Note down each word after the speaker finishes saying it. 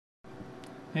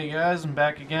Hey guys, I'm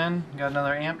back again. Got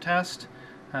another amp test.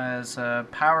 It's a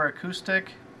Power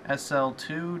Acoustic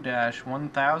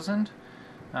SL2-1000.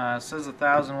 It says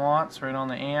 1000 watts right on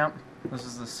the amp. This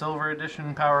is the Silver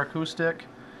Edition Power Acoustic.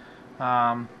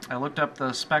 I looked up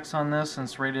the specs on this and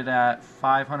it's rated at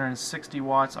 560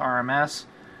 watts RMS,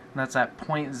 and that's at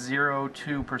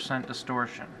 0.02%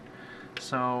 distortion.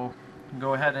 So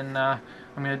go ahead and I'm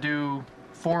going to do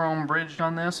 4 ohm bridged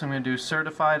on this. I'm going to do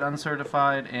certified,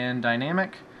 uncertified, and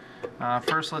dynamic.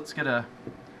 First, let's get a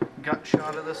gut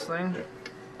shot of this thing.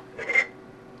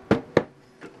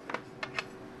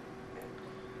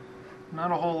 Not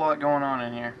a whole lot going on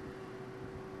in here.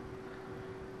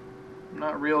 I'm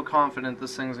not real confident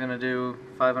this thing's going to do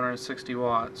 560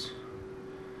 watts.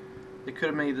 They could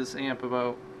have made this amp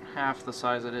about half the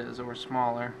size it is, or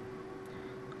smaller.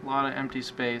 A lot of empty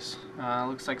space.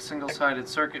 Looks like single-sided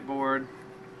circuit board.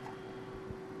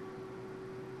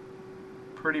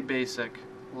 Pretty basic.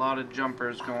 A lot of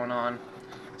jumpers going on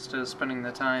instead of spending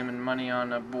the time and money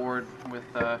on a board with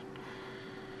a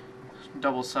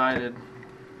double-sided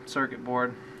circuit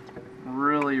board.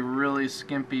 Really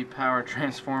skimpy power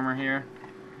transformer here.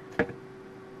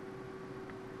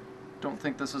 Don't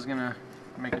think this is gonna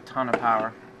make a ton of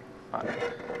power, but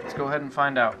let's go ahead and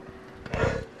find out.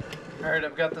 Alright,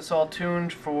 I've got this all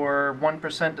tuned for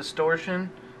 1%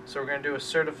 distortion, so we're going to do a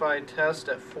certified test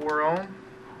at 4 ohm.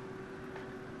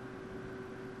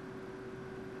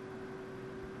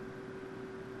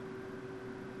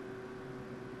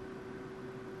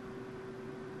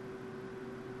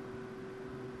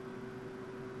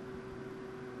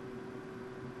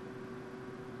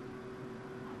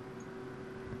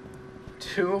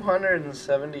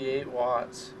 $278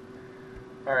 watts.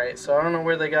 Alright, so I don't know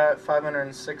where they got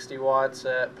 560 watts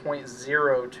at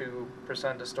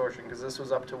 0.02% distortion, because this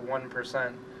was up to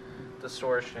 1%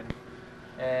 distortion.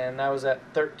 And that was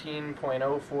at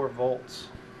 13.04 volts.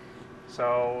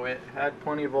 So it had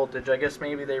plenty of voltage. I guess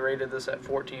maybe they rated this at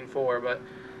 14.4, but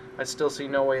I still see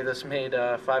no way this made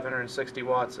 560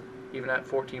 watts even at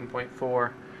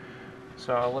 14.4.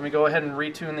 So let me go ahead and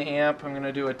retune the amp. I'm going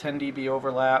to do a 10 dB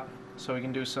overlap so we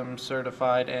can do some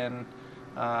certified and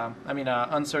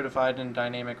uncertified and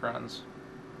dynamic runs.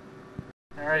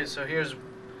 Alright, so here's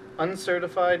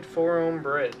uncertified 4 ohm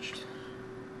bridged.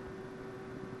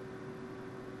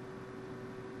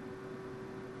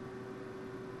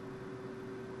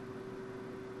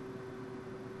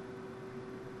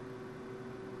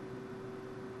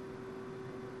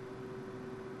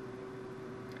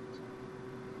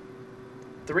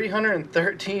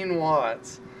 $313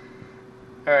 watts.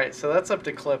 Alright, so that's up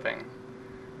to clipping.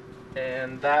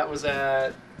 And that was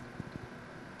at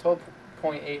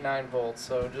 12.89 volts,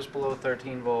 so just below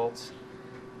 13 volts.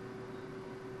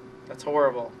 That's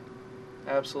horrible.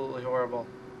 Absolutely horrible.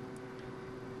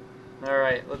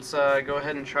 Alright, let's go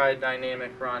ahead and try a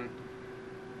dynamic run.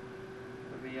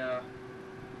 Let me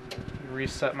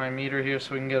reset my meter here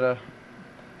so we can get a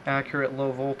accurate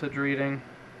low voltage reading.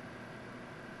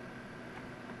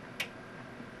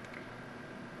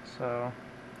 So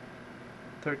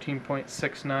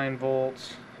 13.69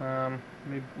 volts. Let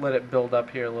me let it build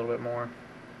up here a little bit more.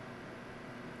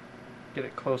 Get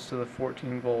it close to the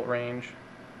 14 volt range.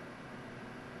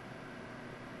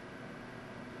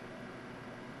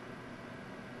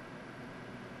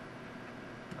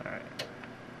 Alright.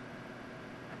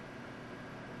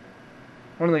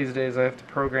 One of these days I have to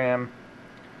program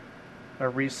a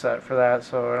reset for that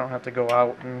so I don't have to go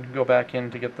out and go back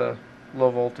in to get the low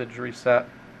voltage reset.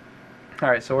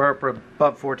 Alright, so we're up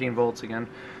above 14 volts again.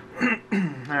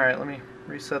 Alright, let me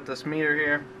reset this meter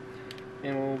here,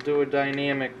 and we'll do a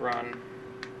dynamic run.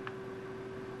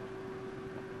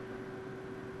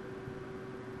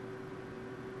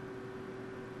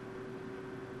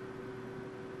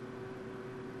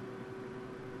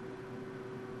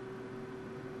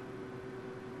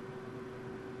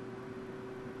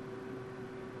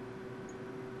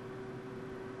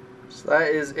 So that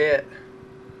is it.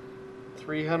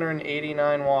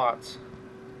 389 watts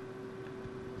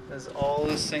is all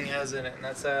this thing has in it, and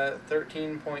that's at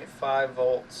 13.5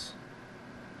 volts.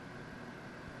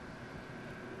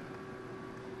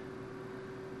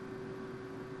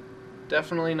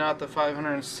 Definitely not the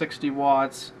 560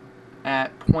 watts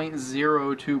at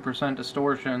 0.02%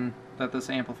 distortion that this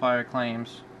amplifier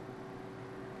claims.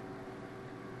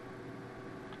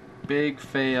 Big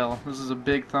fail. This is a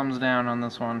big thumbs down on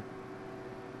this one.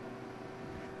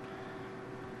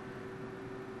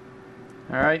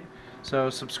 Alright, so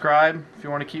subscribe if you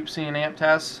want to keep seeing amp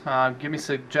tests. Give me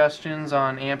suggestions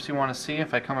on amps you want to see.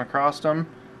 If I come across them,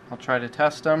 I'll try to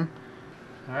test them.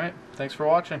 Alright, thanks for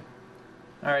watching.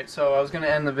 Alright, so I was going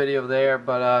to end the video there,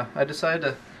 but I decided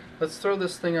to, let's throw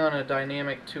this thing on a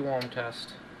dynamic 2 ohm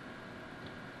test.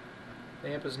 The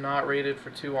amp is not rated for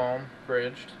 2 ohm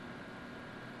bridged,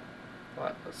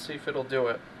 but let's see if it'll do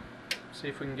it. See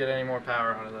if we can get any more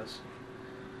power out of this.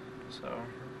 So,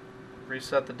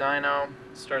 reset the dyno,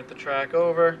 start the track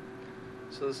over.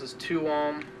 So this is 2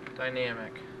 ohm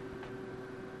dynamic.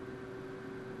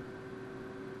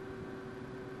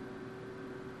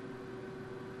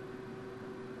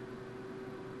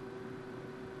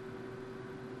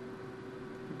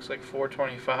 Looks like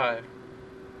 425.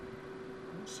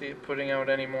 Don't see it putting out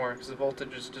any more because the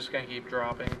voltage is just going to keep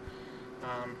dropping.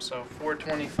 So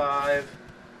 425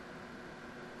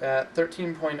 at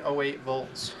 13.08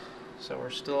 volts. So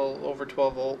we're still over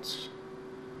 12 volts.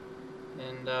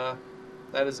 And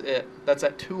that is it. That's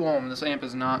at 2 ohm. This amp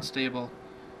is not stable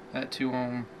at 2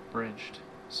 ohm bridged.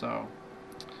 So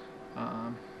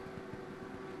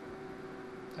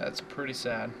that's pretty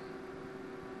sad.